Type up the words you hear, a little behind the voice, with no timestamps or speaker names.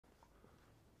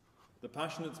The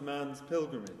Passionate Man's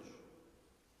Pilgrimage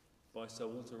by Sir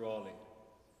Walter Raleigh.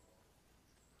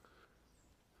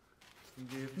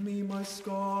 Give me my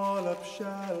scallop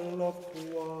shell of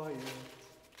quiet,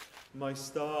 my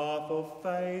staff of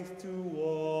faith to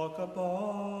walk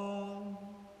upon,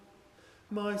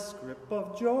 my scrip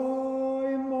of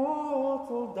joy,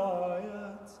 mortal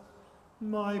diet,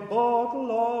 my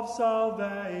bottle of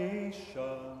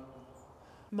salvation,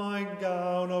 my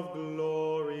gown of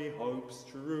glory, hope's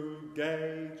true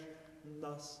gauge.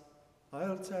 Thus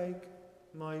I'll take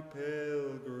my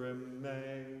pilgrimage.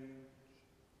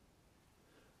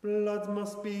 Blood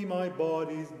must be my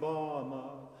body's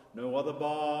balmer, no other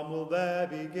balm will there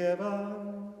be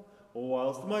given,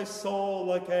 whilst my soul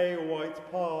like a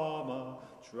white palmer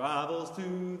travels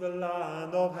to the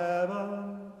land of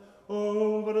heaven,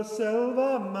 over the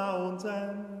silver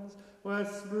mountains, where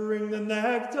spring the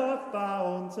nectar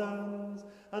fountains,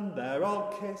 and there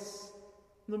I'll kiss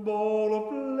the bowl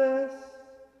of bliss,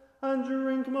 and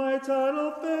drink my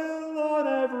eternal fill on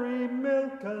every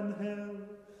milken hill.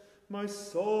 My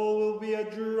soul will be a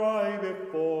dry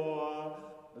before,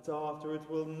 but after it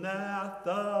will ne'er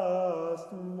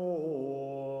thirst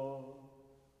more.